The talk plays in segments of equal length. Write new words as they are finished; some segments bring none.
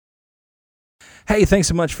Hey, thanks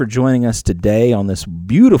so much for joining us today on this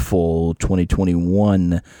beautiful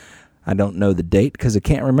 2021. I don't know the date because I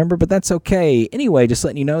can't remember, but that's okay. Anyway, just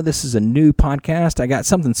letting you know, this is a new podcast. I got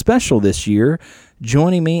something special this year.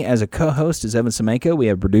 Joining me as a co-host is Evan Semenko. We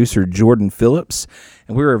have producer Jordan Phillips,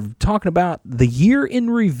 and we were talking about the year in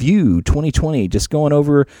review 2020, just going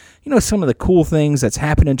over, some of the cool things that's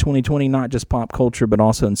happened in 2020, not just pop culture, but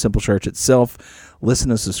also in Simple Church itself. Listen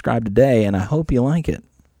and subscribe today, and I hope you like it.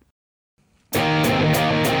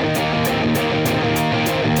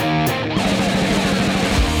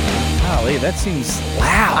 Golly, that seems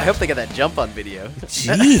loud. I hope they got that jump on video.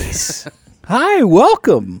 Jeez. Hi,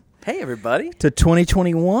 welcome. Hey, everybody. To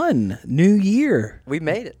 2021, new year. We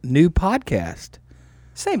made it. New podcast.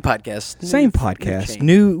 Same podcast. Same podcast.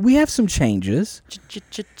 We have some changes.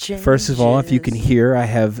 First of all, if you can hear, I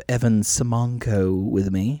have Evan Semenko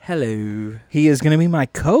with me. Hello. He is going to be my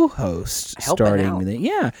co-host Helping starting out. with it.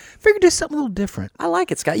 Yeah. Figured do something a little different. I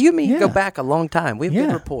like it, Scott. You and me Yeah. go back a long time. We have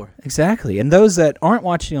good rapport. Exactly. And those that aren't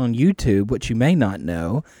watching on YouTube, what you may not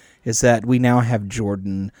know is that we now have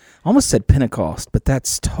Jordan. I almost said Pentecost, but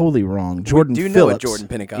that's totally wrong. Jordan We do Phillips. know a Jordan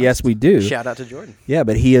Pentecost. Yes, we do. Shout out to Jordan. Yeah,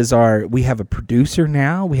 but he is we have a producer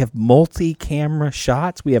now. We have multi-camera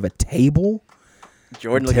shots. We have a table.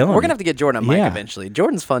 Jordan, I'm telling we're you. going to have to get Jordan on mic Yeah. eventually.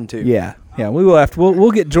 Jordan's fun, too. Yeah, we will have to.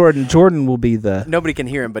 We'll get Jordan. Jordan will be the. Nobody can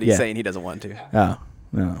hear him, but he's Yeah. saying he doesn't want to. Oh,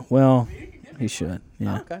 no. Well, he should.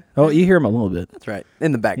 Yeah. Oh, okay. Oh, you hear him a little bit. That's right.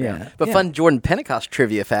 In the background. Yeah. But Yeah. fun Jordan Pentecost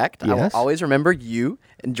trivia fact. I will Yes. always remember you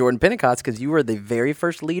and Jordan Pentecost because you were the very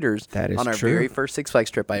first leaders That is on our true. very first Six Flags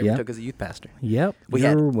trip I ever Yep. took as a youth pastor. Yep. We You're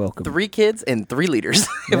had welcome. 3 kids and 3 leaders.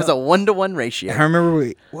 It was a 1-to-1 ratio. I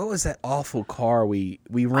remember what was that awful car we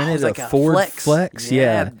Oh, it rented was like a Ford Flex?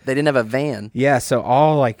 Yeah. They didn't have a van. Yeah, so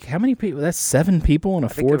how many people? That's 7 people in a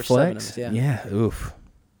think there Ford were 7 Flex? of us, Yeah, oof.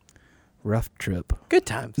 Rough trip. Good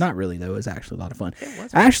times. Not really though. It was actually a lot of fun. It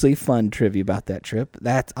was. Actually, fun trivia about that trip.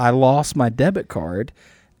 I lost my debit card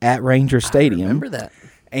at Ranger Stadium. Remember that.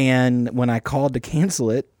 And when I called to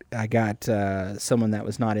cancel it, I got someone that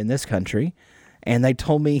was not in this country, and they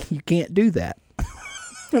told me you can't do that.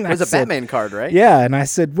 And It was I a said, Batman card, right? Yeah, and I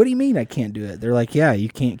said, "What do you mean I can't do it?" They're like, "Yeah, you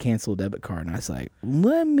can't cancel a debit card." And I was like,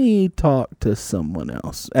 "Let me talk to someone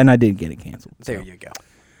else," and I did get it canceled. There so. you go.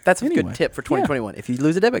 That's a Anyway, good tip for yeah. 2021. If you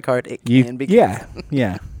lose a debit card, it You, can be yeah, canceled.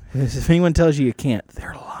 yeah. If anyone tells you can't,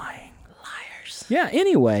 they're lying. Liars. Yeah.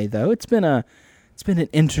 Anyway, though, it's been an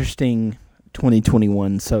interesting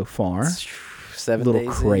 2021 so far. 7 A little days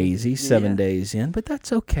in. crazy, 7 Yeah. days in, but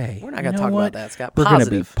that's okay. We're not going to talk about that, Scott. We're going to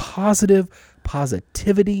be Positive.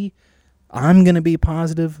 positivity. I'm going to be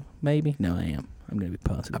positive, maybe. No, I am. I'm going to be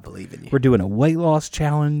I positive. believe in you. We're doing a weight loss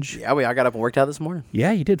challenge. Yeah, I got up and worked out this morning.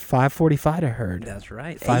 Yeah, you did 5:45. I heard. That's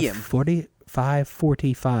right. 5:40,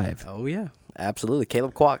 5:45. Oh, yeah. Absolutely.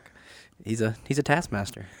 Caleb Kwok. He's a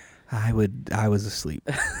taskmaster. I was asleep.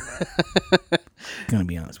 Gonna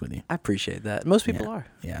be honest with you. I appreciate that. Most people are.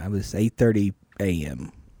 Yeah, I was 8:30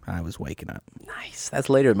 a.m. I was waking up. Nice. That's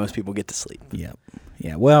later than most people get to sleep. Yep.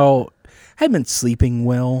 Yeah. Well, I hadn't been sleeping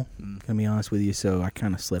well. Gonna be honest with you, so I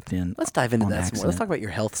kind of slept in. Let's dive into on that some more. Let's accident. talk about your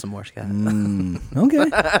health some more, Scott.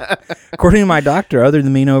 Okay. According to my doctor, other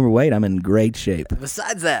than being overweight, I'm in great shape.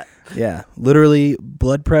 Besides that, Yeah. Literally,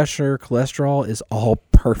 blood pressure, cholesterol is all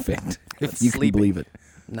perfect. If you Sleeping. can believe it.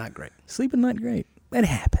 not great. Sleeping not great. It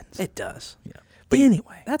happens. It does. Yeah. But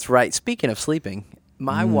anyway. That's right. Speaking of sleeping,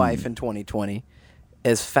 my wife in 2020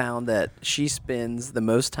 has found that she spends the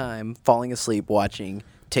most time falling asleep watching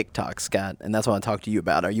TikTok, Scott, and that's what I want to talk to you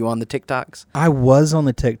about. Are you on the TikToks? I was on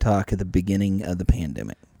the TikTok at the beginning of the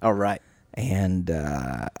pandemic, All right. and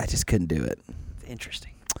I just couldn't do it.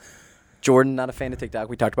 Interesting. Jordan, not a fan of TikTok.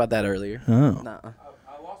 We talked about that earlier. Oh. Nuh-uh.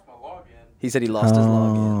 I lost my login. He said he lost his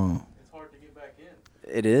login. Oh. It's hard to get back in.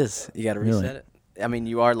 It is. You got to reset Really? it. I mean,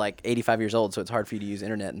 you are like 85 years old, so it's hard for you to use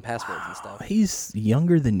internet and passwords and stuff. He's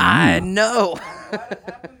younger than you. I know. That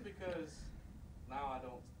happened because now I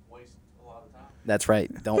don't waste a lot of time. That's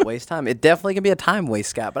right. Don't waste time. It definitely can be a time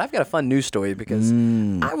waste, Scott. But I've got a fun news story because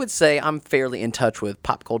I would say I'm fairly in touch with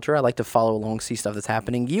pop culture. I like to follow along, see stuff that's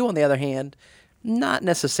happening. You, on the other hand, not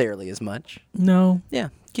necessarily as much. No. Yeah.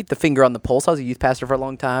 Keep the finger on the pulse. I was a youth pastor for a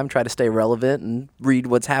long time. Try to stay relevant and read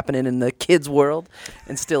what's happening in the kids' world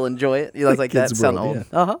and still enjoy it. You like that? kids' Sound world, old?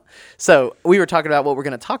 Uh-huh. So we were talking about what we're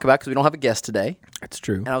going to talk about because we don't have a guest today. That's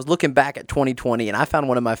true. And I was looking back at 2020, and I found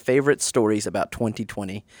one of my favorite stories about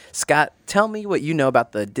 2020. Scott, tell me what you know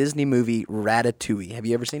about the Disney movie Ratatouille. Have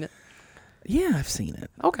you ever seen it? Yeah, I've seen it.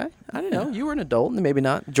 Okay. I didn't know. You were an adult, and maybe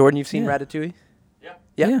not. Jordan, you've seen Yeah. Ratatouille? Yeah.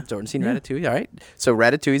 Yeah. Yeah. Jordan's seen Yeah. Ratatouille. All right. So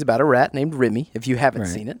Ratatouille is about a rat named Remy, if you haven't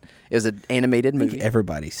Right. seen it. It was an animated I think movie.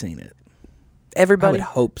 everybody's seen it. I Everybody. would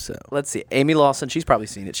hope so. Let's see. Amy Lawson, she's probably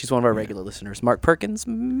seen it. She's one of our regular listeners. Mark Perkins,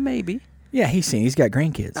 maybe. Yeah, he's got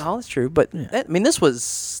grandkids. Oh, that's true. But, Yeah. I mean, this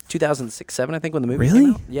was 2006, 7, I think, when the movie Really?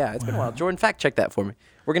 came out. Yeah, it's been a while. Jordan, fact check that for me.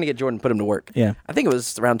 We're going to get Jordan and put him to work. Yeah. I think it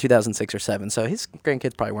was around 2006 or 7, so his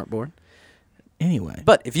grandkids probably weren't born. Anyway.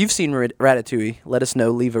 But if you've seen Ratatouille, let us know.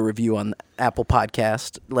 Leave a review on Apple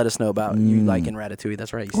Podcast. Let us know about you liking Ratatouille.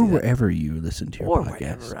 That's right. You or see that. wherever you listen to your Or podcast.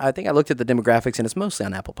 wherever. I think I looked at the demographics, and it's mostly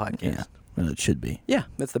on Apple Podcasts. Yeah. Well, it should be. Yeah,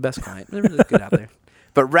 that's the best client. They're really good out there.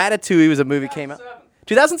 But Ratatouille was a movie came out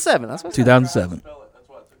 2007. That's what I said. 2007. Spell it. That's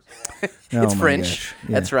why it took so long. It's Oh, my French. gosh.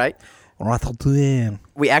 Yeah. That's right. Ratatouille.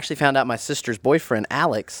 We actually found out my sister's boyfriend,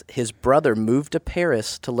 Alex, his brother moved to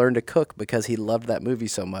Paris to learn to cook because he loved that movie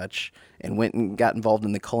so much and went and got involved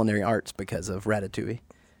in the culinary arts because of Ratatouille.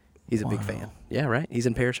 He's a big fan. Yeah, right. He's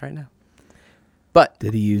in Paris right now. But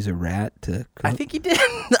Did he use a rat to cook? I think he did.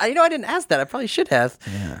 I didn't ask that. I probably should have.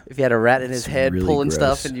 Yeah. If he had a rat in his That's head really pulling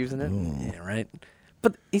stuff gross. and using it. Ooh. Yeah, right.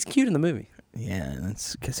 But he's cute in the movie. Yeah,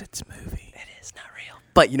 that's because it's a movie. It is not real.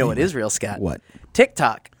 But you know what is real, Scott? What?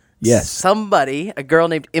 TikTok. Yes. Somebody, a girl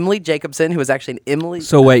named Emily Jacobson, who was actually an Emily.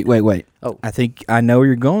 So wait. Oh. I think I know where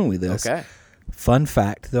you're going with this. Okay. Fun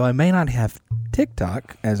fact, though I may not have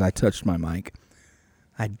TikTok as I touched my mic,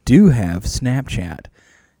 I do have Snapchat.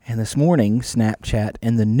 And this morning, Snapchat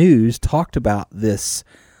and the news talked about this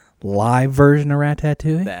live version of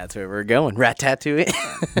Ratatouille. That's where we're going. Ratatouille.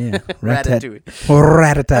 Yeah. Ratatouille.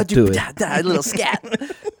 Ratatouille. A little scat.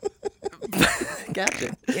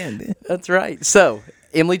 Gotcha. Yeah, dude. That's right. So,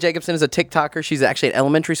 Emily Jacobson is a TikToker. She's actually an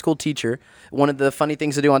elementary school teacher. One of the funny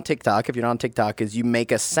things to do on TikTok, if you're not on TikTok, is you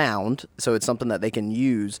make a sound. So it's something that they can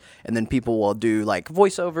use, and then people will do like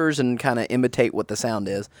voiceovers and kind of imitate what the sound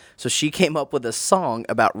is. So she came up with a song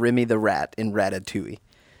about Remy the rat in Ratatouille.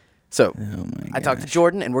 So I talked to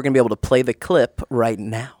Jordan, and we're going to be able to play the clip right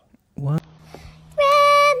now. What?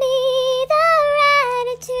 Remy the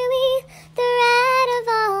Ratatouille, the rat of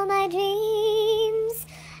all my dreams.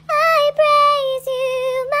 I praise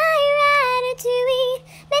you, my Ratatouille.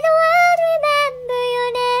 May the world remember your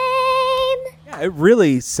name. Yeah, it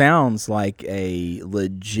really sounds like a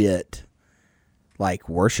legit, like,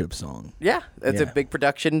 worship song. Yeah, it's a Yeah. big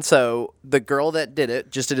production. So the girl that did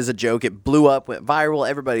it just did it as a joke. It blew up, went viral.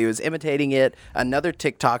 Everybody was imitating it. Another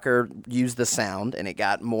TikToker used the sound, and it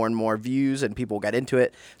got more and more views, and people got into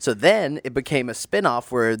it. So then it became a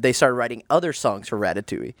spin-off where they started writing other songs for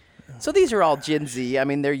Ratatouille. So these are all Gen Z. I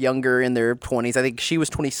mean, they're younger, in their 20s. I think she was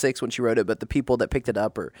 26 when she wrote it, but the people that picked it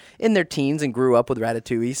up are in their teens and grew up with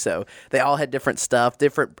Ratatouille. So they all had different stuff.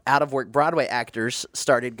 Different out-of-work Broadway actors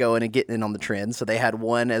started going and getting in on the trend. So they had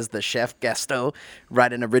one as the chef Gaston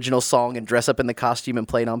write an original song and dress up in the costume and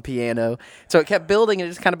play it on piano. So it kept building, and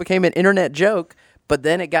it just kind of became an internet joke. But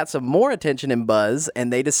then it got some more attention and buzz,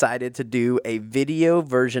 and they decided to do a video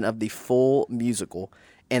version of the full musical.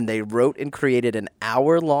 And they wrote and created an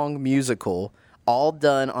hour-long musical, all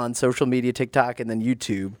done on social media, TikTok, and then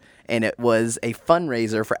YouTube. And it was a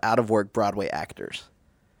fundraiser for out-of-work Broadway actors.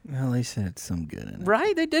 Well, they said it's some good in it.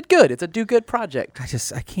 Right? They did good. It's a do-good project.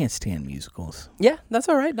 I can't stand musicals. Yeah, that's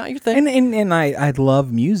all right. Not your thing. And I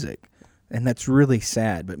love music. And that's really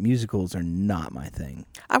sad, but musicals are not my thing.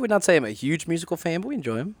 I would not say I'm a huge musical fan, but we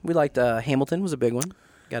enjoy them. We liked Hamilton was a big one.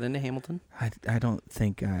 Got into Hamilton. I don't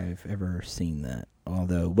think I've ever seen that.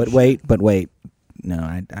 Although, but wait.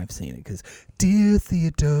 No, I've seen it because Dear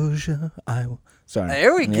Theodosia, sorry.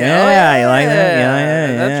 There we go. Yeah, you like that?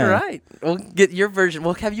 Yeah. That's right. We'll get your version.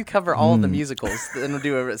 We'll have you cover all of the musicals, and we'll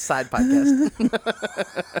do a side podcast.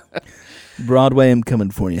 Broadway, I'm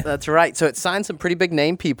coming for you. That's right. So it signed some pretty big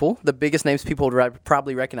name people. The biggest names people would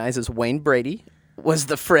probably recognize is Wayne Brady was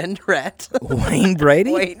the friend rat. Wayne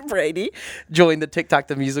Brady? Wayne Brady joined the TikTok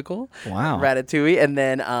the musical. Wow. Ratatouille. And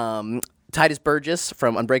then Titus Burgess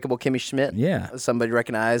from Unbreakable Kimmy Schmidt. Yeah. Somebody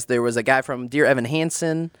recognized. There was a guy from Dear Evan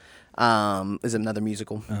Hansen. Is another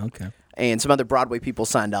musical. Oh, okay. And some other Broadway people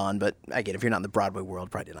signed on. But again, if you're not in the Broadway world,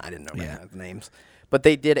 probably I didn't know Yeah. the names. But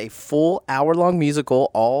they did a full hour-long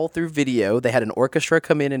musical all through video. They had an orchestra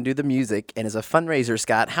come in and do the music. And as a fundraiser,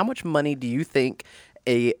 Scott, how much money do you think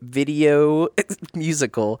a video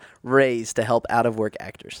musical raised to help out-of-work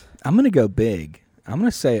actors? I'm going to go big. I'm going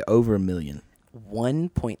to say over $1 million.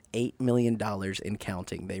 $1.8 million in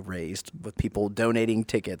counting they raised with people donating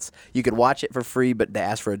tickets. You could watch it for free, but they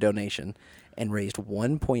asked for a donation and raised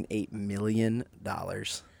 $1.8 million.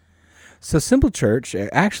 So Simple Church,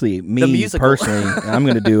 actually, me musical. personally, I'm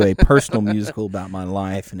going to do a personal musical about my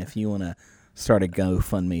life, and if you want to start a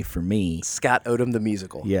GoFundMe for me, Scott Odom the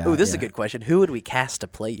musical. Yeah, Ooh, this is a yeah. good question. Who would we cast to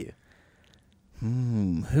play you?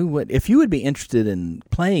 Who would? If you would be interested in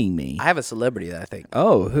playing me? I have a celebrity that I think.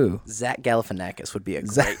 Oh, who? Zach Galifianakis would be a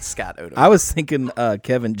great Scott Odom. I was thinking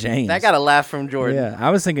Kevin James. That got a laugh from Jordan. Yeah, I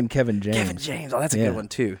was thinking Kevin James. Kevin James. Oh, that's a Yeah. good one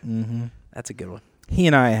too. Mm-hmm. That's a good one. He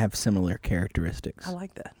and I have similar characteristics. I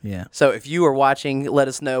like that. Yeah. So if you are watching, let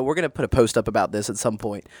us know. We're going to put a post up about this at some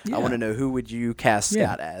point. Yeah. I want to know, who would you cast Yeah.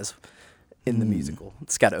 Scott as in the musical?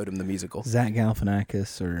 Scott Odom, the musical. Zach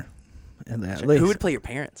Galifianakis or Who would play your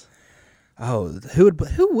parents? Oh, who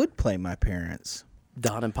would play my parents?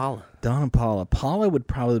 Don and Paula. Don and Paula. Paula would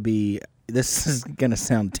probably be. This is gonna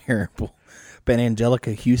sound terrible, but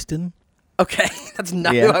Angelica Houston. Okay, that's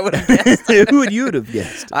not Yeah. who I would have guessed. Who would you have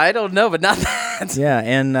guessed? I don't know, but not that. Yeah,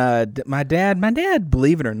 and my dad,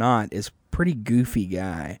 believe it or not, is a pretty goofy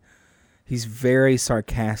guy. He's very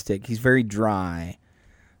sarcastic. He's very dry.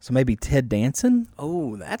 So maybe Ted Danson.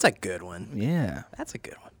 Oh, that's a good one. Yeah, That's a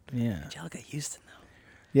good one. yeah, Angelica Houston, though.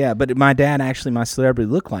 yeah. But my dad, actually, my celebrity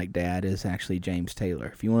look like dad is actually James Taylor.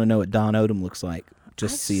 If you want to know what Don Odom looks like,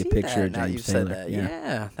 just I see a see picture that of now James you've Taylor. said that.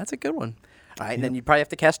 Yeah, that's a good one. All right, and then you probably have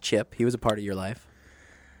to cast Chip. He was a part of your life.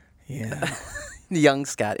 yeah, Young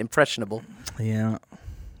Scott, impressionable. yeah.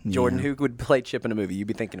 Jordan, Yeah. who would play Chip in a movie? You'd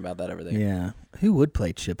be thinking about that over there. Yeah. Who would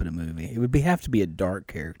play Chip in a movie? It would have to be a dark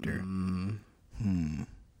character.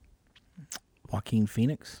 Joaquin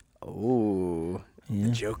Phoenix? Oh, Yeah.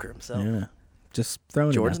 the Joker himself. Yeah. Just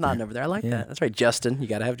throwing Jordan's it out nodding there. over there. I like Yeah. that. That's right. Justin, you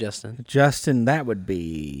got to have Justin. Justin, that would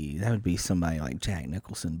be somebody like Jack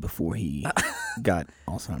Nicholson before he got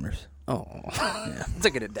Alzheimer's. Oh,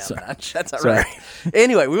 took it down a notch. That's all Sorry. right.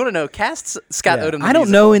 Anyway, we want to know, cast Scott Yeah. Odom. The I don't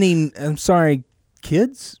musical. know any. I'm sorry,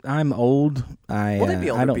 kids. I'm old. Well, they'd be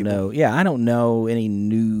older I don't people. know. Yeah, I don't know any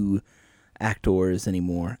new actors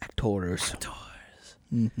anymore. Actors.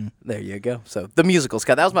 There you go. So the musical,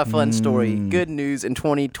 Scott. That was my fun story. Good news in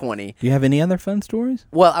 2020. Do you have any other fun stories?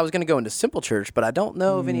 Well, I was going to go into Simple Church, but I don't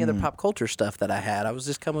know of any other pop culture stuff that I had. I was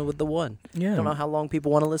just coming with the one. Yeah. I don't know how long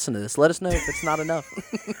people want to listen to this. Let us know if it's not enough.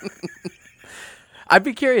 I'd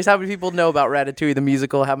be curious how many people know about Ratatouille the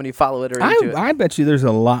musical, how many follow it or into it. I bet you there's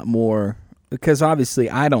a lot more because obviously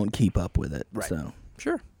I don't keep up with it. Right. So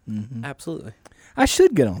Sure. Absolutely. I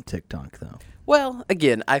should get on TikTok though. Well,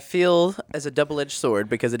 again, I feel as a double-edged sword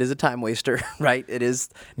because it is a time waster, right? It is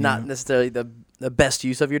not necessarily the best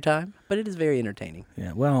use of your time, but it is very entertaining.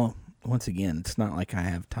 Yeah. Well, once again, it's not like I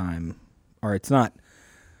have time, or it's not.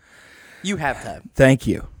 You have time. Thank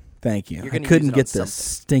you. I You're gonna couldn't use it get on the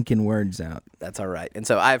stinking words out. That's all right. And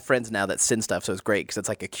so I have friends now that send stuff, so it's great because it's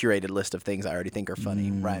like a curated list of things I already think are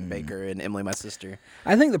funny. Ryan Baker and Emily, my sister.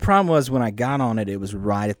 I think the problem was when I got on it, it was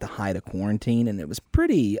right at the height of quarantine, and it was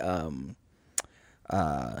pretty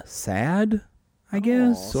sad, I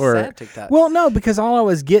guess. Aw, Or sad TikTok. well, no, because all I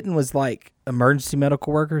was getting was like emergency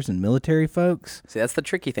medical workers and military folks. See, that's the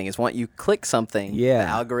tricky thing is once you click something, Yeah. the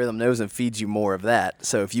algorithm knows and feeds you more of that.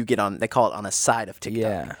 So if you get on, they call it on a side of TikTok.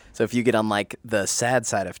 Yeah. So if you get on like the sad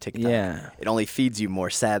side of TikTok, Yeah. it only feeds you more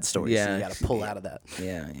sad stories. So Yeah. you got to pull out of that.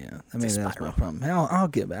 Yeah. I mean, that's my spiral. problem. I'll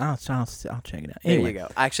check it out. There Anyway, you go.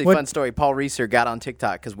 Actually, what- fun story. Paul Reeser got on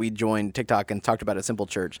TikTok because we joined TikTok and talked about a Simple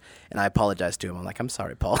Church, and I apologized to him. I'm like, I'm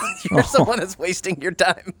sorry, Paul. You're someone that's wasting your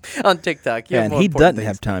time on TikTok. You Yeah, have and more he important doesn't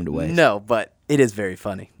have things. time to waste. No, but it is very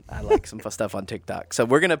funny. I like some stuff on TikTok. So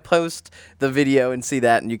we're going to post the video and see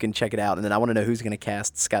that, and you can check it out. And then I want to know who's going to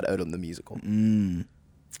cast Scott Odom, the musical.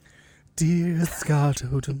 Dear Scott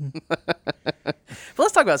Odom, But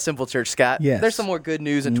let's talk about Simple Church, Scott. Yes. There's some more good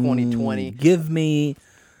news in 2020. give me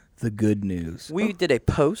the good news. We did a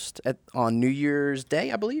post on New Year's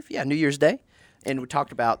Day, I believe. Yeah, New Year's Day. And we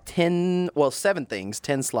talked about 10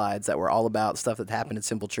 slides that were all about stuff that happened at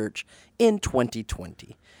Simple Church in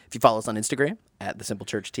 2020. If you follow us on Instagram, at the Simple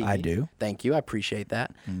Church TV. I do. Thank you. I appreciate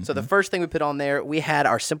that. So the first thing we put on there, we had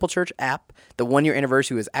our Simple Church app. The 1 year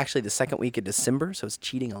anniversary was actually the second week of December, so it's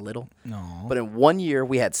cheating a little. Aw. But in 1 year,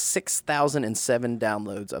 we had 6,007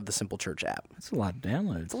 downloads of the Simple Church app. That's a lot of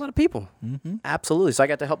downloads. It's a lot of people. Absolutely. So I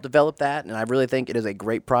got to help develop that, and I really think it is a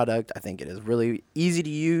great product. I think it is really easy to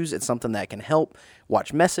use. It's something that can help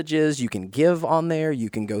watch messages. You can give on there. You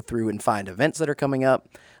can go through and find events that are coming up.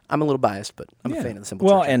 I'm a little biased, but I'm a fan of the Simple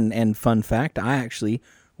Well, Church. and fun fact, I actually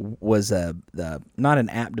was not an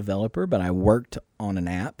app developer, but I worked on an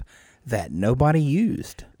app that nobody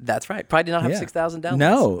used. That's right. Probably did not have 6,000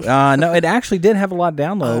 downloads. No, it actually did have a lot of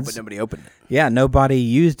downloads. Oh, but nobody opened it. Yeah, nobody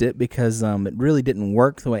used it because it really didn't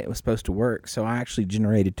work the way it was supposed to work. So I actually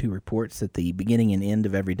generated 2 reports at the beginning and end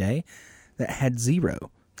of every day that had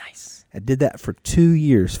 0. Nice. I did that for 2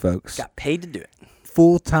 years, folks. Got paid to do it.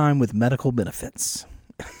 Full time with medical benefits.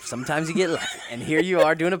 Sometimes you get lucky, and here you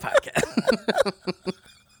are doing a podcast.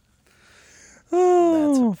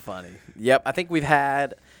 Oh, That's funny. Yep, I think we've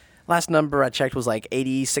had last number I checked was like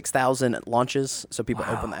 86,000 launches. So people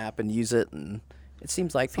open the app and use it, and it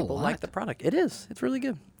seems like people like the product. It is. It's really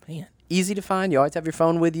good. man. Easy to find. You always have your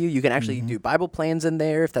phone with you. You can actually do Bible plans in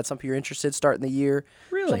there if that's something you're interested in starting the year.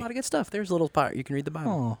 There's Really? a lot of good stuff. There's a little part you can read the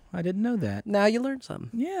Bible. Oh, I didn't know that. Now you learned something.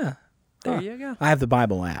 Yeah. There Huh. you go. I have the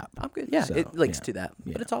Bible app. I'm good. Yeah, So, it links yeah. to that.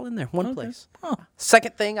 Yeah. But it's all in there. One Okay. place. Huh.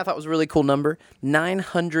 Second thing I thought was a really cool number,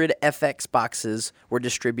 900 FX boxes were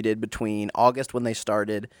distributed between August when they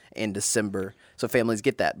started and December. So families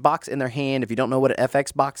get that box in their hand. If you don't know what an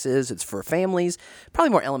FX box is, it's for families,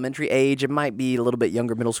 probably more elementary age. It might be a little bit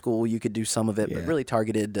younger middle school. You could do some of it, but Yeah. really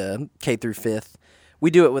targeted K through 5th. We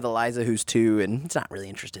do it with Eliza, who's 2, and it's not really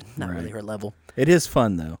interested. Not really her level. It is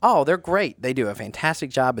fun, though. Oh, they're great. They do a fantastic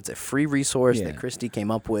job. It's a free resource Yeah. that Christy came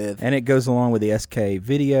up with. And it goes along with the SK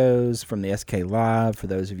videos from the SK Live, for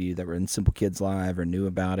those of you that were in Simple Kids Live or knew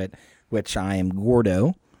about it, which I am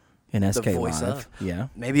Gordo in SK voice Live. of. Yeah.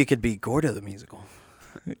 Maybe it could be Gordo the musical.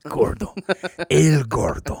 Gordo. El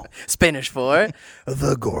Gordo. Spanish for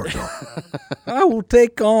The Gordo. I will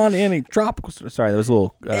take on any tropical... Sorry, that was a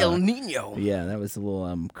little... El Nino. yeah, that was a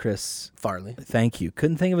little Chris... Farley. Thank you.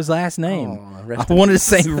 Couldn't think of his last name. Oh, rest I in wanted to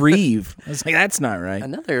say Reeve. I was like, that's not right.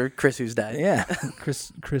 Another Chris who's died. Yeah,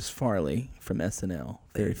 Chris Farley from SNL.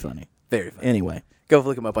 Very funny. Very funny. Anyway. Go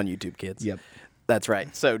look him up on YouTube, kids. Yep. That's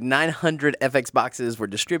right. So 900 FX boxes were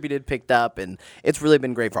distributed, picked up, and it's really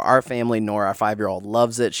been great for our family. Nora, our 5-year-old,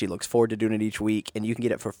 loves it. She looks forward to doing it each week, and you can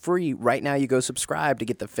get it for free. Right now, you go subscribe to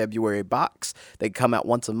get the February box. They come out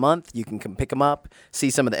once a month. You can come pick them up, see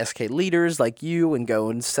some of the SK leaders like you, and go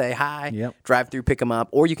and say hi. Yep. Drive through, pick them up,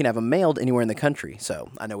 or you can have them mailed anywhere in the country. So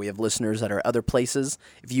I know we have listeners that are other places.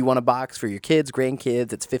 If you want a box for your kids,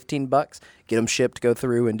 grandkids, it's $15. Get them shipped, go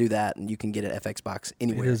through, and do that, and you can get an FX box It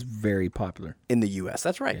anywhere is very popular. in the U.S.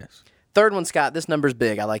 That's right. Yes. Third one, Scott. This number's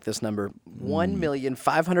big. I like this number.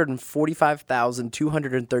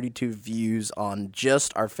 1,545,232 views on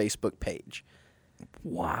just our Facebook page.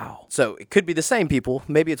 Wow. So it could be the same people.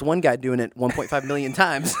 Maybe it's one guy doing it 1.5 million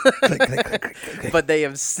times. But they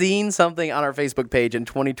have seen something on our Facebook page in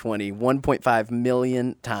 2020 1.5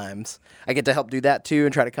 million times. I get to help do that too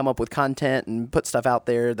and try to come up with content and put stuff out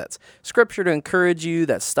there that's scripture to encourage you.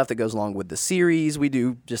 That's stuff that goes along with the series. We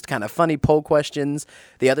do just kind of funny poll questions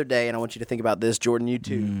the other day, and I want you to think about this. Jordan, you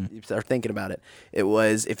too. You start thinking about it. It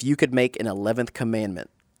was, if you could make an 11th commandment,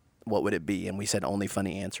 what would it be? And we said only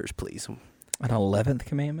funny answers, please. An 11th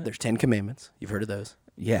commandment? There's 10 commandments. You've heard of those.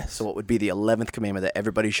 Yes. So what would be the 11th commandment that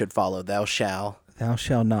everybody should follow? Thou shalt. Thou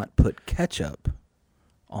shalt not put ketchup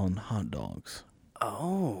on hot dogs.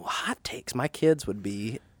 Oh, hot takes. My kids would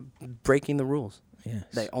be breaking the rules. Yes.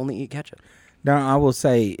 They only eat ketchup. Now, I will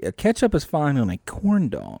say ketchup is fine on a corn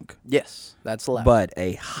dog, Yes, that's allowed. but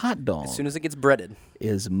a hot dog as soon as it gets breaded.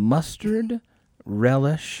 is mustard,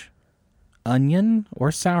 relish, onion,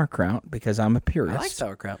 or sauerkraut, because I'm a purist. I like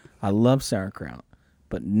sauerkraut. I love sauerkraut,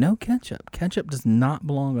 but no ketchup. Ketchup does not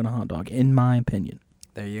belong on a hot dog, in my opinion.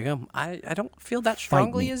 There you go. I don't feel that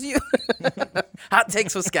strongly me. as you. Hot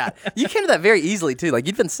takes with Scott. You came to that very easily, too. Like,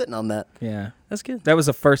 you've been sitting on that. Yeah. That's good. That was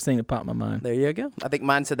the first thing that popped in my mind. There you go. I think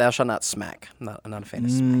mine said, thou shalt not smack. I'm not a fan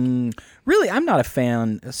of smack. Really, I'm not a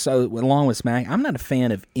fan. So, along with smack, I'm not a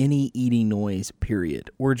fan of any eating noise, period,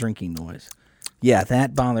 or drinking noise. Yeah,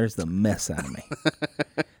 that bothers the mess out of me.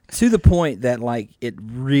 To the point that, like, it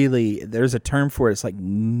really, there's a term for it. It's like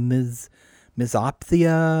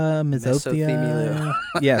mesothea.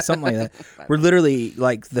 Yeah, something like that. Where literally,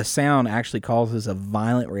 like, the sound actually causes a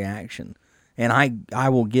violent reaction. And I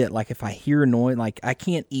will get, like, if I hear a noise, like, I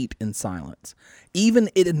can't eat in silence. Even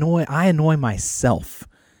I annoy myself.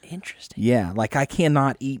 Interesting. Yeah, like, I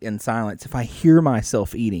cannot eat in silence. If I hear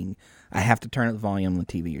myself eating, I have to turn up the volume on the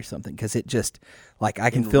TV or something, because it just, like, I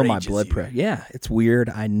can feel my Enrages blood you. pressure. Yeah, it's weird.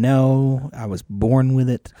 I know. I was born with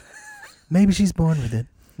it. Maybe she's born with it.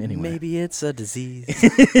 Anyway. Maybe it's a disease.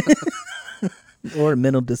 Or a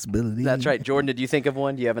mental disability. That's right. Jordan, did you think of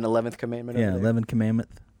one? Do you have an 11th commandment? Yeah, over there? 11th commandment.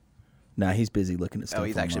 No, he's busy looking at stuff.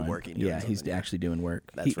 he's actually online. working, doing Yeah, he's something. actually doing work.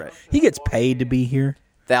 That's right. He gets paid to be here.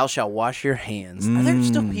 Thou shalt wash your hands. Are there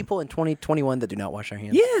still people in 2021 that do not wash their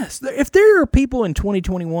hands? Yes. If there are people in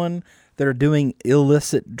 2021 that are doing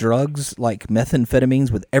illicit drugs like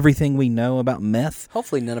methamphetamines with everything we know about meth.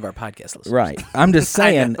 Hopefully none of our podcast listeners. Right. I'm just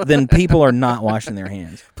saying, then people are not washing their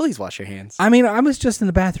hands. Please wash your hands. I mean, I was just in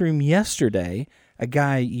the bathroom yesterday. A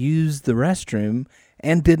guy used the restroom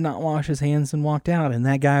and did not wash his hands and walked out, and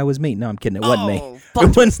that guy was me. No, I'm kidding. It wasn't me. plot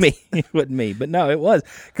It wasn't me. It wasn't me. But no, it was.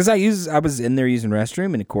 Because I was in there using the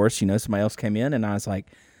restroom, and of course, somebody else came in, and I was like,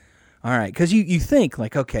 all right. Because you think,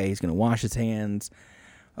 like, okay, he's going to wash his hands.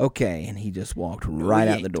 okay. And he just walked right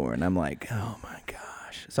out the yanked. door. And I'm like, oh, my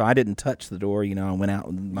gosh. So I didn't touch the door. You know, I went out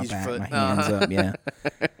with my Use your back, foot. my hands up. Yeah.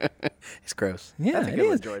 It's gross. Yeah, That's a it good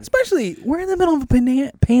one, is. Jordan. Especially, we're in the middle of a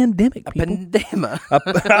pandemic, A people. pandema.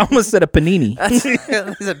 I almost said a panini.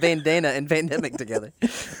 There's a bandana and pandemic together.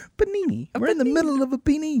 Panini. We're in the middle of a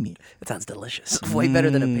panini. That sounds delicious. Way better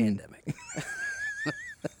than a pandemic.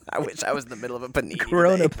 I wish I was in the middle of a panini.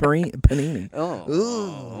 Corona today. panini.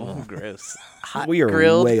 Oh, gross. Hot We are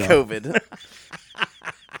grilled way off. COVID.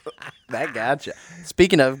 That gotcha.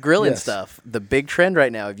 Speaking of grilling Yes. stuff, the big trend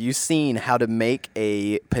right now, have you seen how to make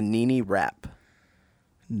a panini wrap?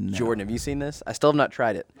 No. Jordan, have you seen this? I still have not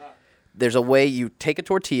tried it. There's a way you take a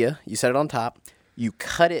tortilla, you set it on top, you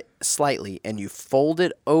cut it slightly, and you fold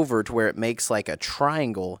it over to where it makes like a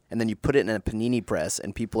triangle, and then you put it in a panini press,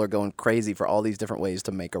 and people are going crazy for all these different ways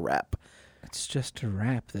to make a wrap. It's just a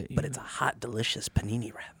wrap that you. But it's a hot, delicious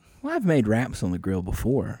panini wrap. Well, I've made wraps on the grill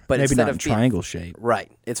before, But maybe instead not of in being- triangle shape.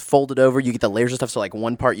 Right. It's folded over. You get the layers of stuff. So like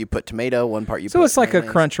one part you put tomato, one part you put So it's like a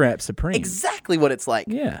mayonnaise. Crunch Wrap Supreme. Exactly what it's like.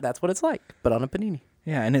 Yeah. That's what it's like, but on a panini.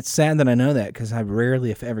 Yeah, and it's sad that I know that because I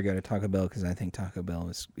rarely, if ever, go to Taco Bell because I think Taco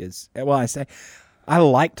Bell is well, I say I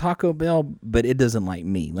like Taco Bell, but it doesn't like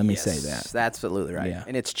me. Let me say that. That's absolutely right. Yeah.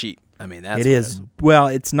 And it's cheap. I mean, that's It is. Well,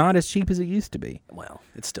 it's not as cheap as it used to be. Well,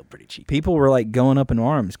 it's still pretty cheap. People were like going up in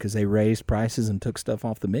arms because they raised prices and took stuff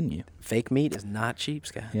off the menu. Fake meat is not cheap,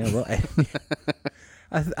 Scott. Yeah, well,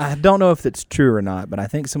 I don't know if that's true or not, but I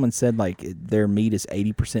think someone said like their meat is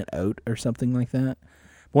 80% oat or something like that.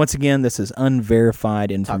 Once again, this is unverified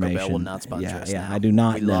Taco information. Bell will not sponsor us Yeah, now. I do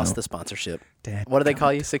not We know. lost the sponsorship. Dad What do they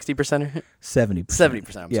call you? 60%? 70%.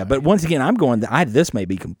 70%, I'm Yeah, sorry. but once again, I'm going. This may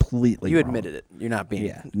be completely. You wrong. admitted it. You're not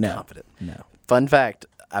being No. confident. No. Fun fact,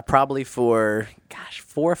 I probably for,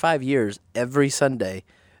 4 or 5 years, every Sunday,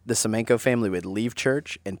 the Semenko family would leave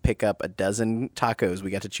church and pick up a dozen tacos. We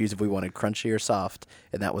got to choose if we wanted crunchy or soft,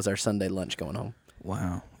 and that was our Sunday lunch going home.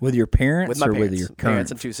 Wow. With your parents With my or parents. with your Parents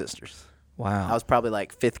current? and 2 sisters. Wow. I was probably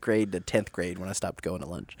like 5th grade to 10th grade when I stopped going to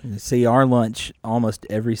lunch. See, our lunch almost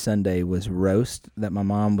every Sunday was roast that my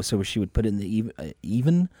mom was. So she would put it in the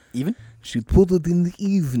even. Even? She'd put it in the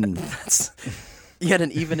even. You had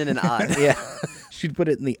an even and an odd. Yeah. She'd put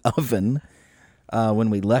it in the oven when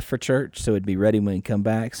we left for church, so it'd be ready when we come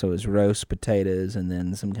back. So it was roast potatoes and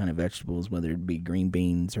then some kind of vegetables, whether it be green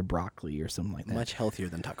beans or broccoli or something like that. Much healthier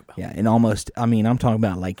than Taco Bell. Yeah, and almost. I mean, I'm talking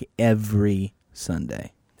about like every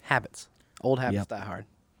Sunday. Habits. Old habits Yep. die hard.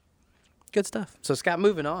 Good stuff. So, Scott,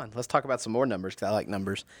 moving on. Let's talk about some more numbers because I like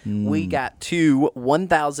numbers. We got to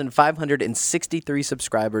 1,563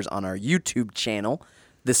 subscribers on our YouTube channel,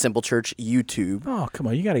 The Simple Church YouTube. Oh, come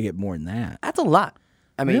on, you got to get more than that. That's a lot.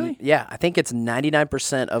 I mean, Really? yeah, I think it's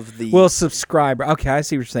 99% of the. Well, subscriber. Okay, I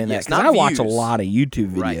see what you're saying. Yes, That because not I watch a views. lot of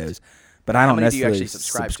YouTube Right. videos, but I don't many do you necessarily actually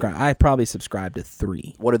subscribe to? I probably subscribe to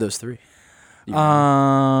 3. What are those 3? You-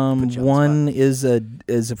 One Put you on the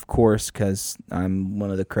is of course because I'm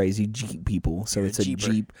one of the crazy Jeep people, so You're a it's a Jeeper.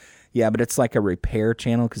 Jeep. Yeah, but it's like a repair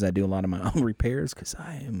channel because I do a lot of my own repairs because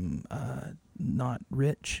I am not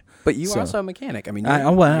rich. But you So- are also a mechanic. I mean, I you're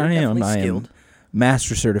am. definitely I am skilled.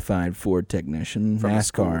 master certified Ford technician, From a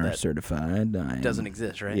school NASCAR that certified. I am- Doesn't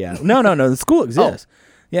exist, right? Yeah. No. The school exists.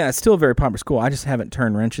 Yeah, it's still a very popular school. I just haven't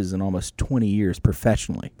turned wrenches in almost 20 years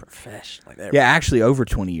professionally. Professional. Like that. Yeah, actually over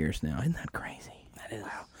 20 years now. Isn't that crazy? That is.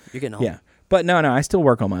 You're getting old. Yeah. But no, I still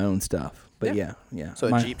work on my own stuff. But yeah. So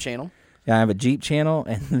My- a Jeep channel. Yeah, I have a Jeep channel,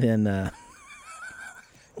 and then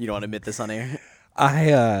You don't want to admit this on air?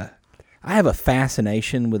 I have a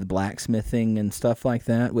fascination with blacksmithing and stuff like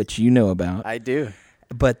that, which you know about. I do.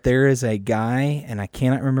 But there is a guy, and I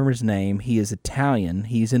cannot remember his name. He is Italian.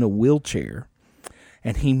 He's in a wheelchair,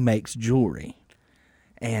 and he makes jewelry.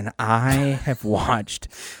 And I have watched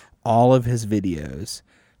all of his videos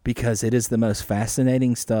because it is the most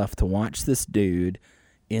fascinating stuff to watch this dude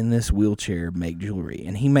in this wheelchair make jewelry.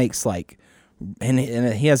 And he makes and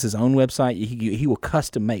he has his own website. He will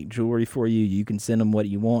custom make jewelry for you. You can send him what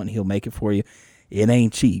you want, and he'll make it for you. It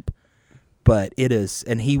ain't cheap, but it is.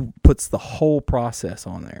 And he puts the whole process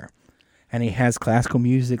on there. And he has classical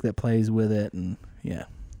music that plays with it. And yeah.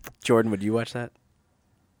 Jordan, would you watch that?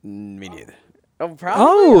 Me neither. Oh, probably.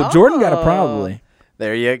 Oh, Jordan got a probably.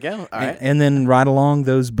 There you go. All right. And then right along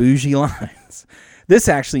those bougie lines. This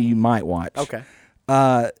actually you might watch. Okay.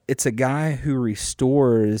 It's a guy who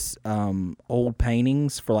restores old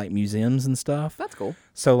paintings for like museums and stuff. That's cool.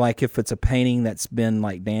 So like if it's a painting that's been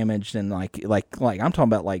like damaged and like I'm talking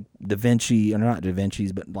about like Da Vinci, or not Da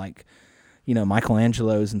Vinci's, but like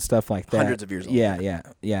Michelangelo's and stuff like that. Hundreds of years old.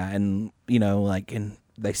 Yeah, and and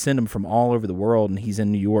they send him from all over the world, and he's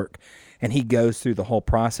in New York, And he goes through the whole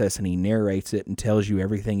process and he narrates it and tells you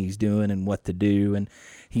everything he's doing and what to do. And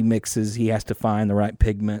he mixes, he has to find the right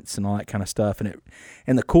pigments and all that kind of stuff.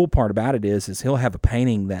 And the cool part about it is he'll have a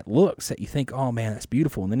painting that looks that you think, oh man, that's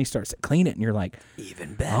beautiful. And then he starts to clean it and you're like,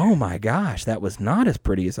 even better. oh my gosh, that was not as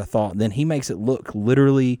pretty as I thought. And then he makes it look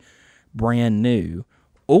literally brand new.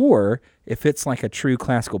 Or if it's like a true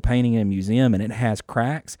classical painting in a museum and it has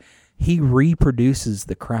cracks, he reproduces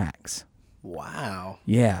the cracks. Wow.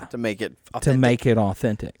 Yeah. To make it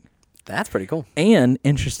authentic. That's pretty cool. And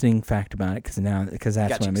interesting fact about it, because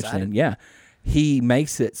that's what I'm interested in. Yeah. He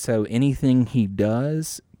makes it so anything he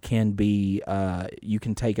does can be, you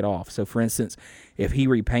can take it off. So, for instance, if he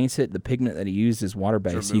repaints it, the pigment that he used is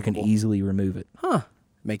water-based, so you can easily remove it. Huh.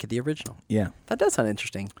 Make it the original. Yeah. That does sound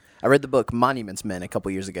interesting. I read the book Monuments Men a couple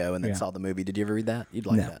years ago and then saw the movie. Did you ever read that? You'd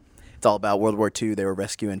like that. It's all about World War II. They were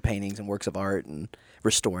rescuing paintings and works of art and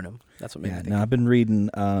restoring them. That's what made me think. Now, I've been reading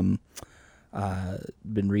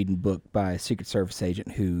a book by a Secret Service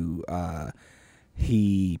agent who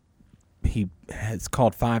it's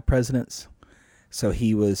called Five Presidents. So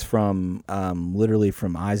he was from literally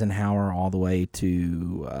from Eisenhower all the way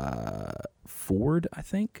to Ford, I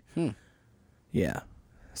think. Yeah.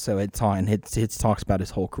 So it talks about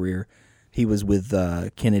his whole career. He was with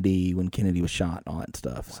Kennedy when Kennedy was shot and all that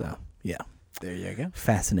stuff. Wow. So yeah. There you go.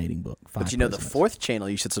 Fascinating book. But you know the fourth channel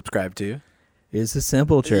you should subscribe to is The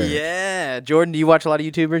Simple Church. Yeah. Jordan, do you watch a lot of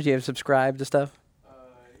YouTubers? Do you have subscribed to stuff?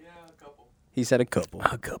 Yeah, a couple. He said a couple.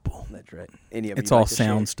 A couple. That's right. Any of it's you all like to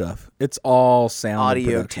sound share? stuff. It's all sound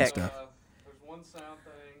Audio production tech. stuff. There's one sound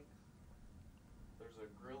thing. There's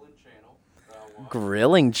a grilling channel that I watch.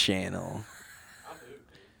 Grilling channel. I do.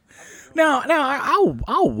 Now,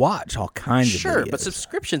 I'll watch all kinds of Sure, videos. but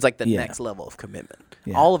subscription's like the Yeah. next level of commitment.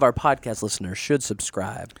 Yeah. All of our podcast listeners should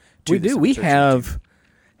subscribe to We the do. Simple We Church have. YouTube.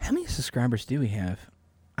 How many subscribers do we have?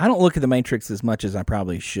 I don't look at the Matrix as much as I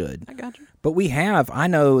probably should. I got you. But we have. I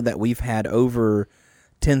know that we've had over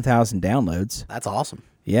 10,000 downloads. That's awesome.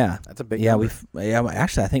 Yeah, That's a big Yeah, number.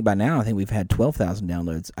 actually I think by now we've had 12,000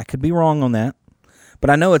 downloads. I could be wrong on that, but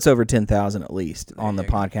I know it's over 10,000 at least on the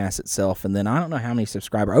podcast itself. And then I don't know how many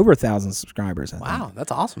subscribers. Over 1,000 subscribers. I think. Wow,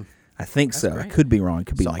 that's awesome. I think so. great. I could be wrong. It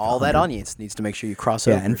could be So like all that 100. audience needs to make sure you cross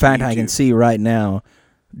over. Yeah, in to fact, I can YouTube. see right now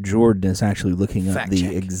Jordan is actually looking up Fact the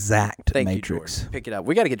check. exact Thank Matrix. you, Jordan. Pick it up.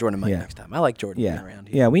 We got to get Jordan a mic Yeah. next time. I like Jordan being Yeah, around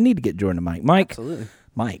here. yeah, we need to get Jordan a mic. Mike, Absolutely.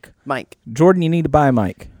 Mike, Mike. Jordan, you need to buy a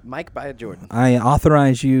mic. Mike by Jordan. I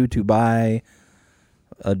authorize you to buy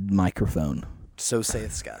a microphone. So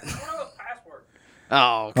saith Scott. Password.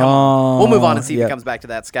 Oh, come on. We'll move on and see if yeah. he comes back to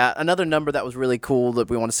that, Scott. Another number that was really cool that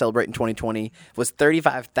we want to celebrate in 2020 was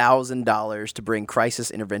 $35,000 to bring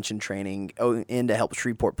crisis intervention training in to help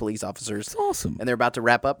Shreveport police officers. It's awesome. And they're about to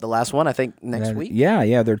wrap up the last one, I think, next week.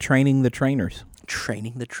 Yeah, they're training the trainers.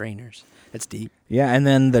 Training the trainers. It's deep. Yeah, and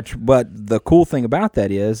then but the cool thing about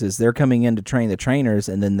that is they're coming in to train the trainers,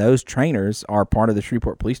 and then those trainers are part of the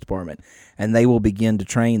Shreveport Police Department, and they will begin to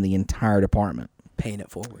train the entire department. Paying it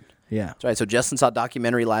forward. Yeah. That's right. So Justin saw a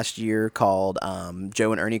documentary last year called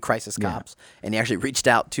Joe and Ernie Crisis Cops, and he actually reached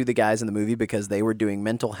out to the guys in the movie because they were doing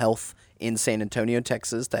mental health in San Antonio,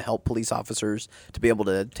 Texas, to help police officers to be able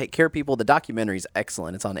to take care of people. The documentary is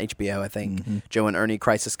excellent. It's on HBO, I think. Joe and Ernie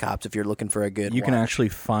Crisis Cops. If you're looking for a good, You can watch. actually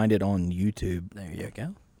find it on YouTube. There you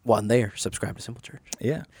go. One there. Subscribe to Simple Church.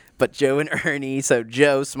 Yeah. But Joe and Ernie, so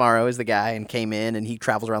Joe Smaro is the guy and came in and he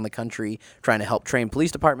travels around the country trying to help train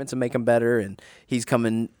police departments and make them better. And he's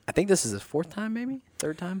coming, I think this is his fourth time, maybe?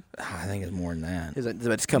 Third time? I think it's more than that.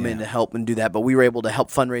 It's come in to help and do that. But we were able to help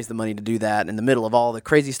fundraise the money to do that in the middle of all the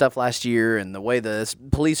crazy stuff last year and the way the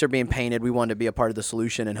police are being painted. We wanted to be a part of the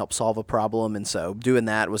solution and help solve a problem. And so doing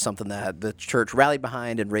that was something that the church rallied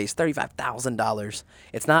behind and raised $35,000.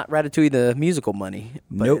 It's not Ratatouille the musical money,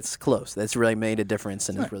 but Nope. it's close. That's really made a difference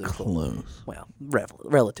and it's really cool. Close. Well,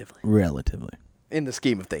 relatively Relatively. in the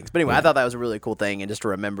scheme of things. But anyway, I thought that was a really cool thing, and just to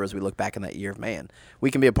remember as we look back in that year, man,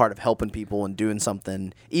 we can be a part of helping people and doing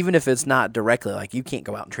something, even if it's not directly. Like, you can't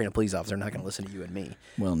go out and train a police officer; they're not going to listen to you and me.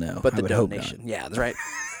 Well, no. But I the would hope not. donation, yeah, that's right.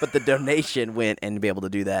 But the donation went and be able to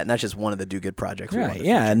do that, and that's just one of the do good projects. We want Right. to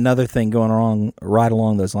Yeah. feature. Another thing going on right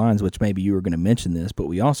along those lines, which maybe you were going to mention this, but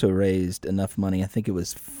we also raised enough money. I think it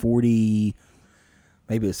was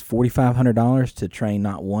 $4,500 to train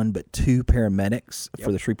not one but two paramedics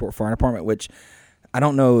for the Shreveport Fire Department. Which I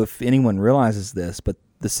don't know if anyone realizes this, but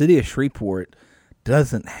the city of Shreveport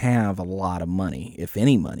doesn't have a lot of money, if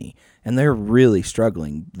any money, and they're really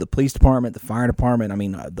struggling. The police department, the fire department, I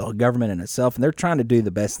mean, the government in itself, and they're trying to do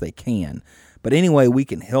the best they can. But anyway, we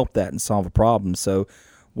can help that and solve a problem. So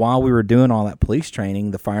while we were doing all that police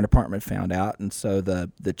training, the fire department found out, and so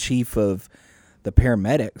the chief of the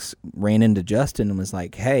paramedics ran into Justin and was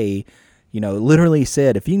like, hey, literally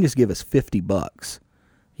said, if you can just give us $50,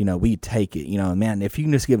 we take it. Man, if you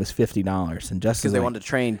can just give us $50. And Justin, because they wanted to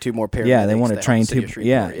train 2 more paramedics. Yeah, they want to down train in the city 2. of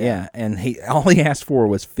Shreveport, Yeah. And all he asked for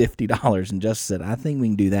was $50. And Justin said, I think we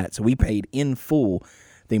can do that. So we paid in full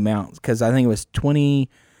the amount, because I think it was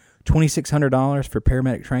 $2,600 for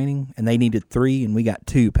paramedic training, and they needed 3, and we got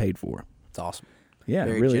 2 paid for. It's awesome. Yeah,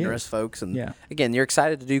 Very it really generous is. folks. And Yeah. again, you're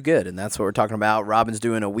excited to do good, and that's what we're talking about. Robin's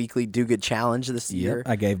doing a weekly Do Good challenge this year. Yep.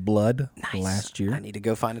 I gave blood Nice. last year. I need to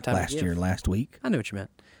go find a time to give. Last week. I know what you meant.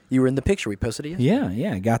 You were in the picture we posted it yesterday.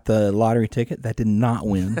 Yeah. I got the lottery ticket. That did not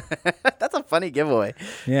win. That's a funny giveaway.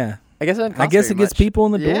 Yeah. I guess it doesn't I cost guess very it gets much. people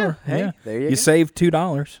in the Yeah, door. hey, yeah. there you go. save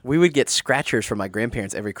 $2. We would get scratchers from my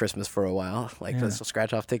grandparents every Christmas for a while, like those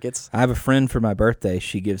scratch-off tickets. I have a friend for my birthday.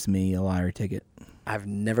 She gives me a lottery ticket. I've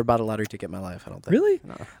never bought a lottery ticket in my life, I don't think. Really?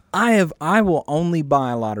 No. I will only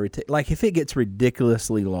buy a lottery ticket. Like, if it gets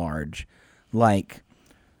ridiculously large, like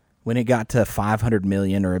when it got to 500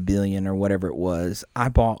 million or a billion or whatever it was, I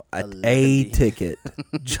bought a ticket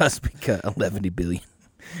just because 11 billion.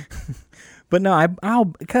 But no,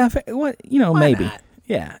 I'll maybe. not?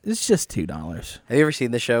 Yeah, it's just $2. Have you ever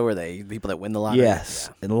seen the show where people that win the lottery? Yes,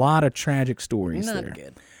 a lot of tragic stories Not there.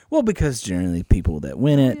 good. Well, because generally people that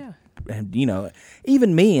win it, yeah. and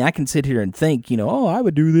even me, I can sit here and think, I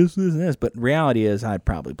would do this, and this, but reality is I'd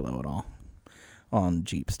probably blow it all on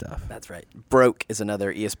Jeep stuff. That's right. Broke is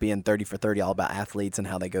another ESPN 30 for 30 all about athletes and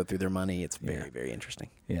how they go through their money. It's very, very interesting.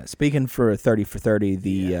 Yeah, speaking for 30 for 30,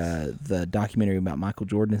 the documentary about Michael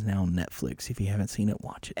Jordan is now on Netflix. If you haven't seen it,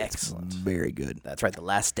 watch it. Excellent. It's very good. That's right. The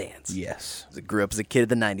Last Dance. Yes. I grew up as a kid of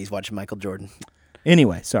the 90s watching Michael Jordan.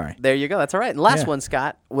 Anyway, sorry. There you go. That's all right. And last Yeah. one,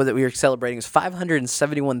 Scott, was that we were celebrating is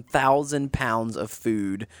 571,000 pounds of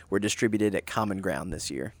food were distributed at Common Ground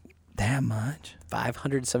this year. That much?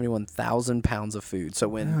 571,000 pounds of food. So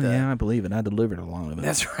when Yeah, I believe it. I delivered a lot of it.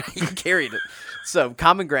 That's right. You carried it. So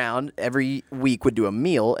Common Ground every week would do a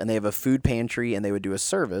meal, and they have a food pantry, and they would do a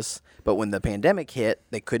service. But when the pandemic hit,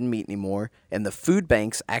 they couldn't meet anymore. And the food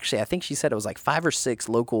banks, actually, I think she said it was like 5 or 6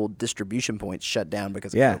 local distribution points shut down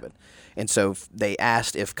because of COVID. And so they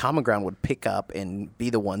asked if Common Ground would pick up and be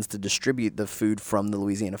the ones to distribute the food from the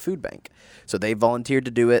Louisiana Food Bank. So they volunteered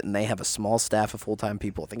to do it, and they have a small staff of full-time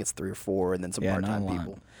people. I think it's 3 or 4, and then some part-time not a lot.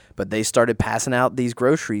 people. But they started passing out these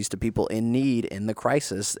groceries to people in need in the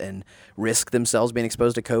crisis and risked themselves being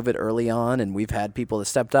exposed to COVID early on. And we've had people that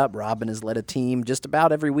stepped up. Robin has led a team just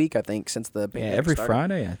about every week, I think, since the pandemic every started.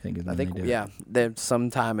 Friday, I think. Is when they do it. Yeah, there's some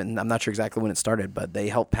time, and I'm not sure exactly when it started, but they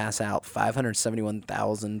helped pass out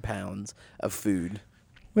 571,000 pounds of food.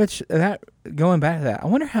 Which, going back to that, I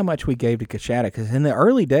wonder how much we gave to Coshada, because in the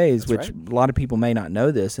early days, That's which right. a lot of people may not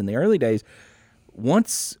know this, in the early days,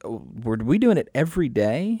 were we doing it every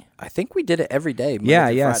day? I think we did it every day. Monday Yeah,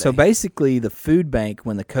 through yeah. Friday. So basically, the food bank,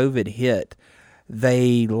 when the COVID hit,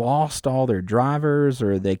 they lost all their drivers,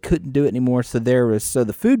 or they couldn't do it anymore. So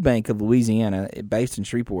the food bank of Louisiana, based in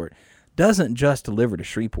Shreveport, doesn't just deliver to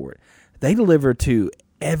Shreveport; they deliver to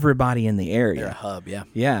everybody in the area. They're a hub, yeah.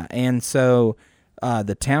 Yeah, and so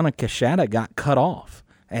the town of Coshada got cut off,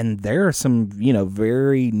 and there are some,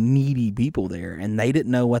 very needy people there, and they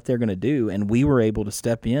didn't know what they're going to do, and we were able to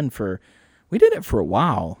step in we did it for a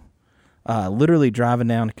while, literally driving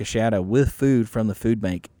down to Coshada with food from the food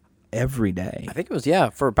bank every day. I think it was,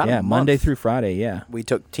 for about a month. Monday through Friday, yeah. We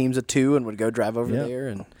took teams of 2 and would go drive over Yep. there,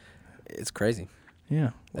 and it's crazy.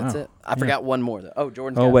 Yeah, That's wow. it. I forgot one more, though. Oh,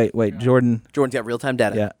 Jordan's Oh, got wait, Jordan. Jordan's got real-time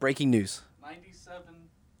data. Yeah. Breaking news.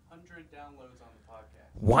 9,700 downloads on the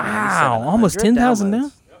podcast. Wow, almost 9,700 10,000 now?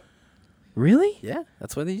 downloads. Really? Yeah,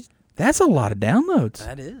 that's what these. That's a lot of downloads.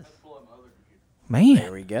 That is. Pull up my other computer. There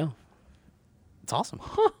Man, we go. It's awesome.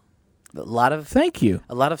 A lot of thank you.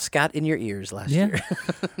 Scott in your ears last Yeah. year.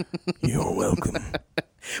 You're welcome.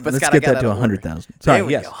 But Let's Scott, I get got that to on order. 100,000. There Sorry,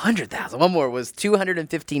 we yes. go. 100,000. One more was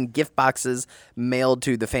 215 gift boxes mailed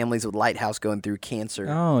to the families with Lighthouse going through cancer.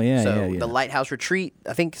 Oh, yeah, So yeah. the Lighthouse retreat,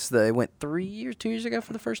 I think they went 2 years ago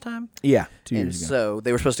for the first time. Yeah, 2 And years ago. so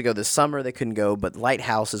they were supposed to go this summer. They couldn't go, but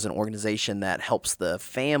Lighthouse is an organization that helps the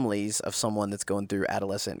families of someone that's going through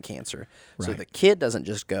adolescent cancer. So Right. the kid doesn't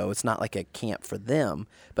just go. It's not like a camp for them,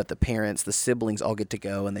 but the parents, the siblings all get to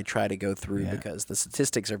go, and they try to go through because the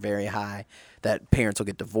statistics are very high that parents will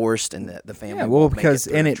get divorced and that the family Yeah, well, won't make because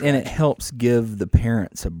through and the it tragedy. helps give the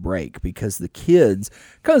parents a break, because the kids,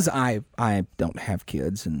 because I don't have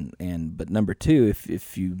kids, and but number two,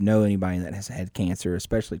 if you know anybody that has had cancer,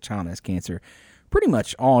 especially child has cancer, pretty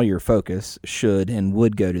much all your focus should and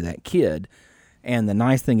would go to that kid. And the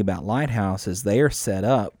nice thing about Lighthouse is they are set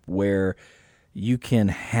up where you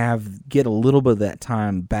can get a little bit of that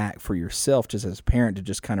time back for yourself just as a parent to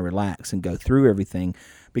just kind of relax and go through everything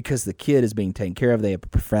because the kid is being taken care of. They have a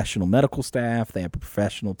professional medical staff. They have a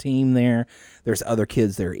professional team there. There's other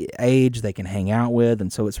kids their age they can hang out with.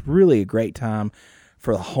 And so it's really a great time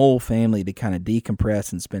for the whole family to kind of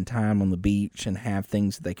decompress and spend time on the beach and have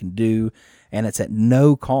things that they can do. And it's at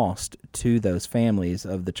no cost to those families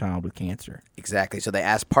of the child with cancer. Exactly. So they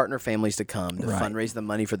ask partner families to come to fundraise the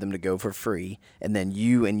money for them to go for free. And then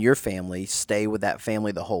you and your family stay with that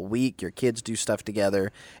family the whole week. Your kids do stuff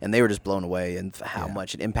together. And they were just blown away and how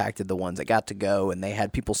much it impacted the ones that got to go. And they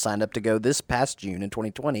had people signed up to go this past June in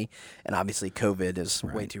 2020. And obviously COVID is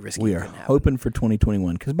way too risky. We are hoping for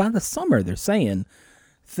 2021 because by the summer they're saying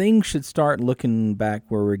things should start looking back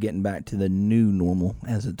where we're getting back to the new normal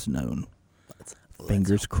as it's known.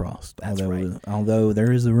 Fingers crossed. Although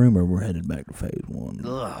there is a rumor we're headed back to phase 1.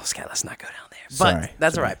 Ugh, Scott, let's not go down there. Sorry, But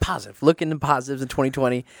that's all right. Positive. Look into positives in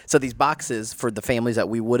 2020. So these boxes for the families that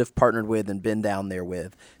we would have partnered with and been down there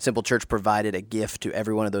with, Simple Church provided a gift to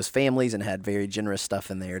every one of those families and had very generous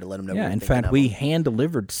stuff in there to let them know. Yeah, in fact, we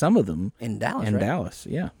hand-delivered some of them in Dallas. In Dallas,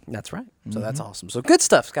 yeah. That's right. So that's awesome. So good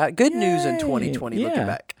stuff, Scott. Good news in 2020 looking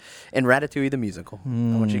back. And Ratatouille the musical. I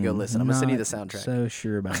want you to go listen. I'm going to send you the soundtrack. So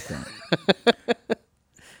sure about that.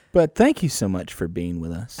 But thank you so much for being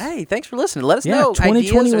with us. Hey, thanks for listening. Let us know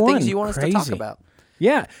ideas or things you want us to talk about.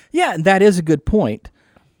 Yeah, that is a good point.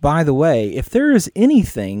 By the way, if there is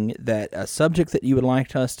anything a subject that you would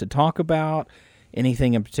like us to talk about,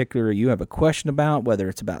 anything in particular you have a question about, whether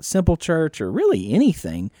it's about Simple Church or really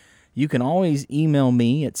anything, you can always email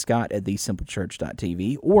me at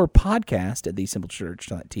scott@thesimplechurch.tv or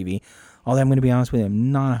podcast@thesimplechurch.tv. Although I'm going to be honest with you,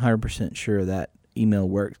 I'm not 100% sure that email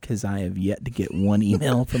works because I have yet to get one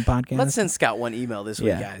email from podcast. Let's send Scott one email this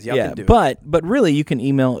week, guys. Y'all can do it. But really, you can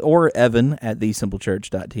email or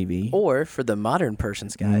evan@thesimplechurch.tv. Or for the modern person,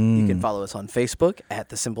 Scott, you can follow us on Facebook at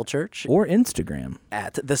The Simple Church. Or Instagram.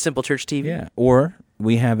 At The Simple Church TV. Yeah. Or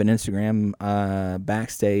we have an Instagram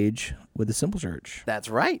backstage with The Simple Church. That's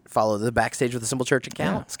right. Follow the Backstage with The Simple Church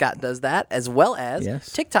account. Yeah. Scott does that as well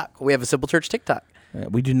as TikTok. We have a Simple Church TikTok.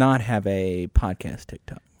 We do not have a podcast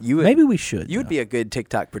TikTok. Maybe we should. You would be a good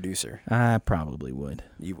TikTok producer. I probably would.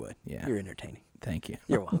 You would. Yeah. You're entertaining. Thank you.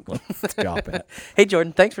 You're welcome. Drop it. Hey,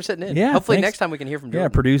 Jordan, thanks for sitting in. Yeah, hopefully next time we can hear from Jordan. Yeah,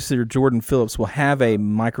 producer Jordan Phillips will have a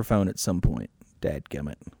microphone at some point.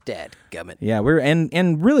 Dadgummit. Yeah, we're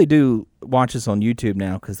and really do watch us on YouTube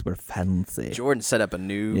now because we're fancy. Jordan set up a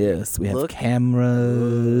new. Yes, we have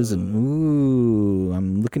cameras and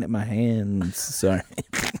I'm looking at my hands. Sorry.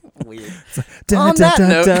 Weird. On that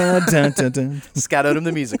note, Scott Odom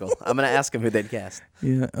the musical. I'm going to ask him who they'd cast.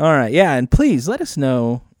 Yeah. All right. Yeah, and please let us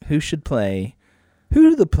know who the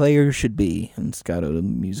players should be in Scott Odom the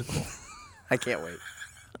musical. I can't wait.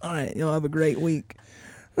 All right. You'll have a great week.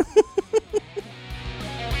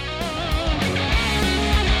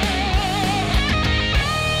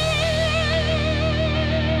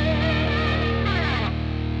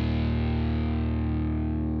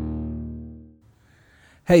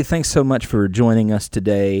 Hey, thanks so much for joining us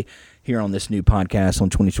today here on this new podcast on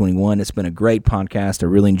 2021. It's been a great podcast. I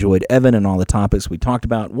really enjoyed Evan and all the topics we talked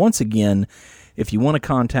about. Once again, if you want to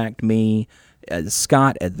contact me,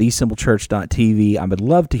 Scott@thesimplechurch.tv. I would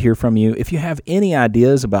love to hear from you. If you have any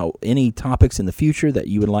ideas about any topics in the future that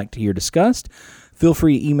you would like to hear discussed, feel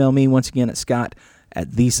free to email me once again at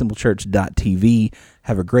Scott@thesimplechurch.tv.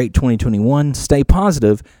 Have a great 2021. Stay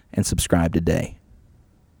positive and subscribe today.